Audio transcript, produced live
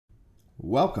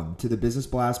Welcome to the Business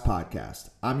Blast Podcast.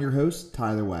 I'm your host,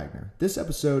 Tyler Wagner. This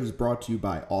episode is brought to you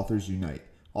by Authors Unite.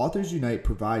 Authors Unite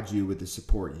provides you with the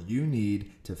support you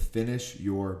need to finish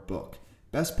your book.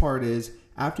 Best part is,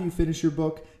 after you finish your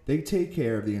book, they take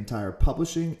care of the entire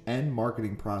publishing and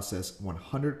marketing process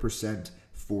 100%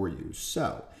 for you.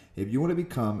 So, if you want to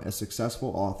become a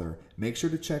successful author, make sure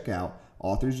to check out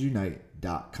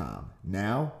authorsunite.com.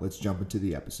 Now, let's jump into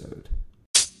the episode.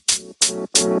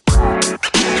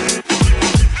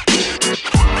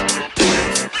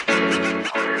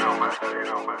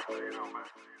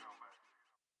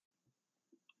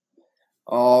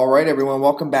 All right, everyone.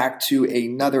 Welcome back to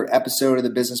another episode of the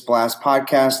Business Blast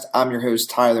Podcast. I'm your host,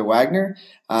 Tyler Wagner.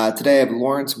 Today I have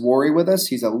Lawrence Warry with us.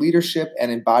 He's a leadership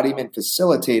and embodiment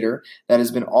facilitator that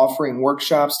has been offering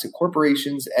workshops to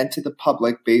corporations and to the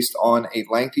public based on a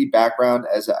lengthy background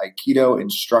as an Aikido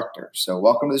instructor. So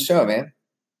welcome to the show, man.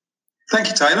 Thank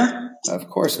you, Tyler. Of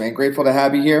course, man. Grateful to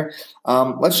have you here.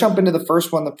 Let's jump into the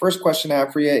first one. The first question I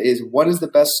have for you is, what is the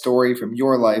best story from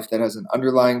your life that has an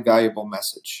underlying valuable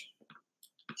message?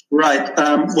 Right.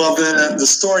 Well, the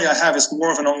story I have is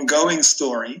more of an ongoing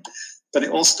story, but it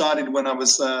all started when I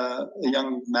was a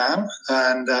young man,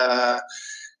 and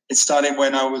it started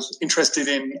when I was interested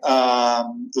in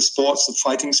the sports, the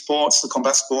fighting sports, the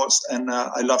combat sports, and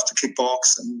I loved to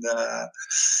kickbox. And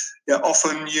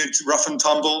often you'd rough and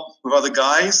tumble with other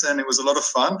guys, and it was a lot of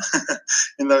fun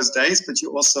in those days. But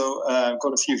you also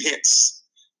got a few hits,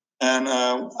 and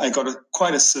I got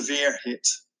quite a severe hit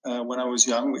when I was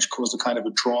young, which caused a kind of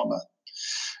a trauma,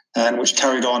 and which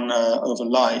carried on over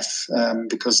life,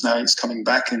 because now it's coming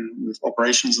back with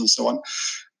operations and so on.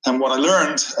 And what I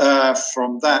learned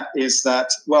from that is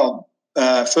that,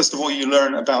 first of all, you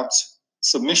learn about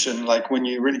submission. Like when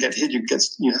you really get hit,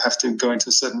 you have to go into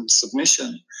a certain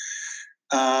submission.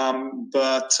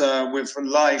 But with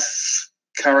life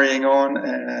carrying on,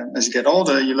 as you get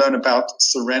older, you learn about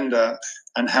surrender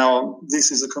and how this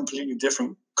is a completely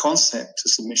different concept to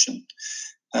submission,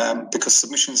 because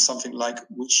submission is something like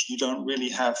which you don't really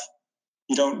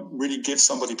give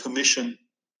somebody permission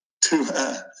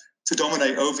to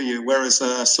dominate over you, whereas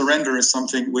surrender is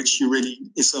something which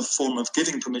is a form of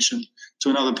giving permission to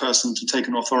another person to take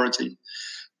an authority.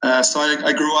 So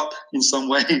I grew up in some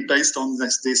way based on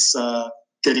this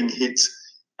getting hit,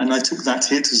 and I took that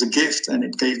hit as a gift, and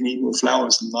it gave me more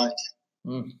flowers in life.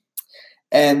 Mm.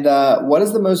 And what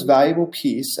is the most valuable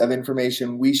piece of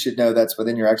information we should know that's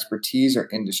within your expertise or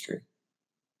industry?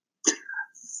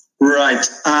 Right.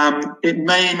 It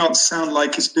may not sound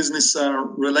like it's business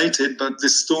related, but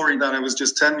this story that I was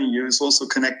just telling you is also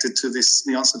connected to the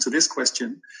answer to this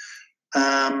question,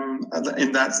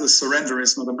 in that the surrender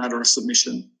is not a matter of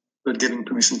submission, but giving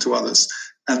permission to others.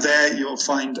 And there you'll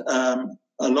find a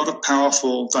lot of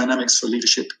powerful dynamics for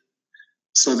leadership,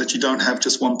 so that you don't have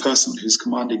just one person who's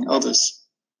commanding others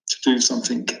to do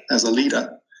something as a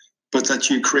leader, but that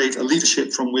you create a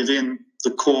leadership from within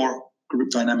the core group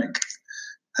dynamic.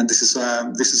 And this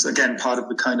is again part of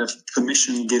the kind of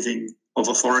permission giving of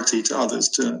authority to others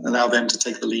to allow them to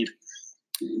take the lead.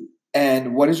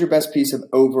 And what is your best piece of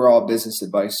overall business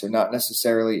advice, so not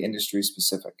necessarily industry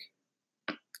specific?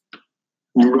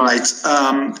 Right.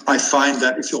 I find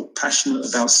that if you're passionate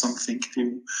about something, if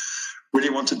you really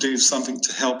want to do something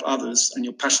to help others and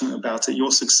you're passionate about it,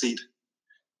 you'll succeed.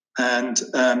 And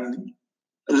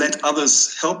let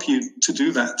others help you to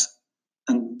do that,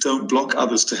 and don't block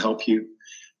others to help you.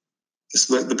 It's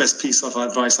the best piece of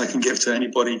advice I can give to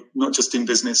anybody, not just in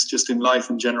business, just in life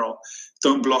in general.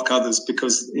 Don't block others,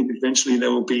 because eventually they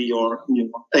will be your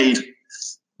aid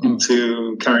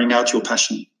into carrying out your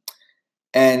passion.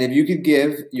 And if you could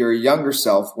give your younger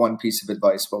self one piece of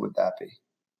advice, what would that be?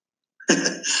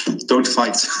 Don't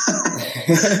fight.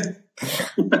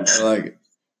 I like it.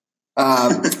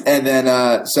 And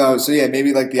then, so yeah,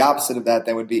 maybe like the opposite of that,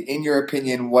 then would be, in your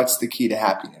opinion, what's the key to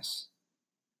happiness?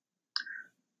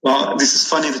 Well, this is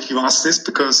funny that you asked this,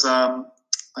 because I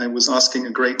was asking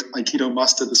a great Aikido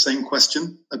master the same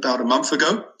question about a month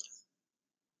ago.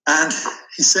 And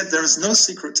he said, there is no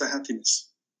secret to happiness.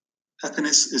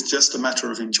 Happiness is just a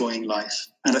matter of enjoying life.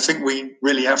 And I think we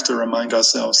really have to remind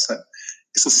ourselves that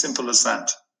it's as simple as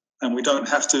that. And we don't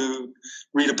have to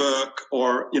read a book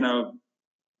or,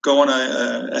 go on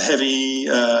a heavy,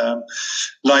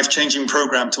 life-changing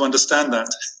program to understand that.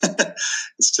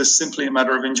 It's just simply a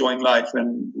matter of enjoying life,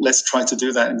 and let's try to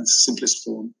do that in its simplest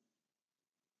form.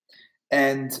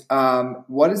 And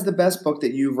what is the best book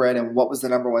that you've read, and what was the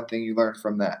number one thing you learned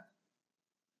from that?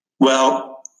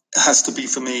 Well, it has to be,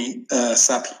 for me,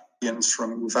 Sapiens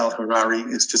from Warry.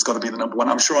 It's just got to be the number one.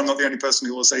 I'm sure I'm not the only person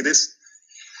who will say this.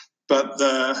 But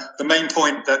the main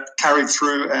point that carried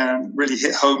through and really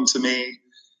hit home to me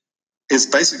is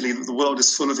basically that the world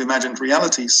is full of imagined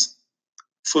realities,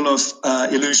 full of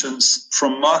illusions,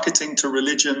 from marketing to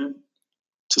religion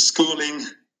to schooling.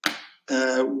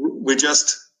 We're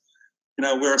just,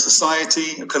 we're a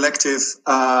society, a collective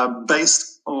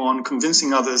based on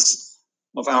convincing others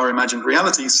of our imagined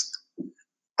realities.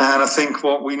 And I think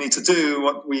what we need to do,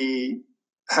 what we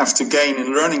have to gain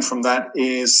in learning from that,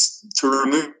 is to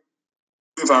remove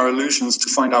our illusions, to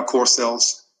find our core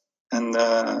selves, and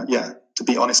to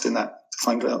be honest in that, to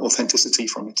find authenticity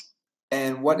from it.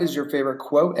 And what is your favorite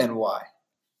quote and why?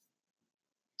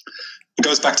 It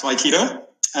goes back to Aikido.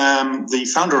 The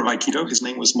founder of Aikido, his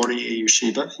name was Warry.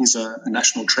 He's a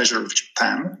national treasure of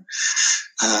Japan.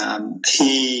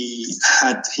 He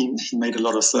made a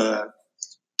lot of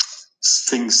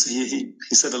things. He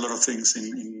said a lot of things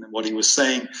in what he was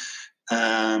saying.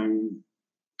 One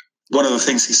of the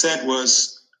things he said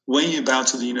was, when you bow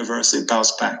to the universe, it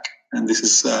bows back. And this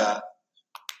is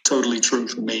totally true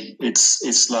for me.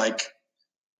 It's like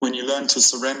when you learn to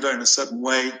surrender in a certain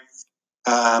way,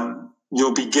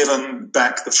 you'll be given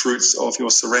back the fruits of your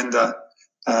surrender,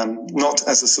 not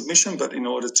as a submission, but in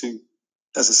order to,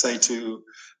 as I say, to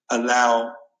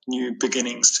allow new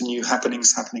beginnings, to new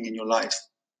happenings happening in your life.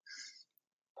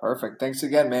 Perfect. Thanks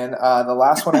again, man. The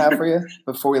last one I have for you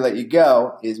before we let you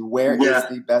go is, where is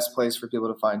the best place for people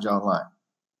to find you online?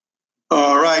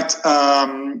 All right.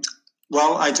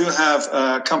 Well, I do have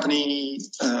a company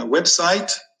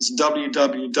website. It's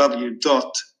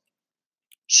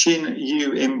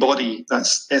www.shinyuembody.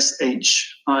 That's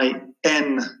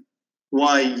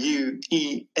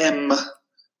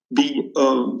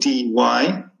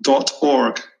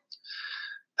SHINYUEMBODY.org.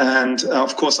 And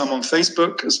of course, I'm on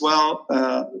Facebook as well.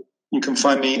 You can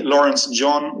find me, Lawrence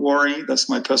John Warry. That's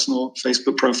my personal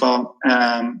Facebook profile.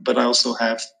 But I also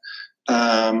have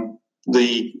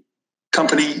the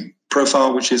company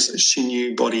profile, which is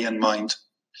Shinyu Body and Mind.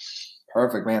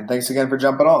 Perfect, man. Thanks again for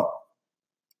jumping on.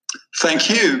 Thank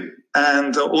you.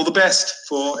 And all the best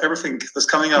for everything that's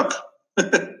coming up.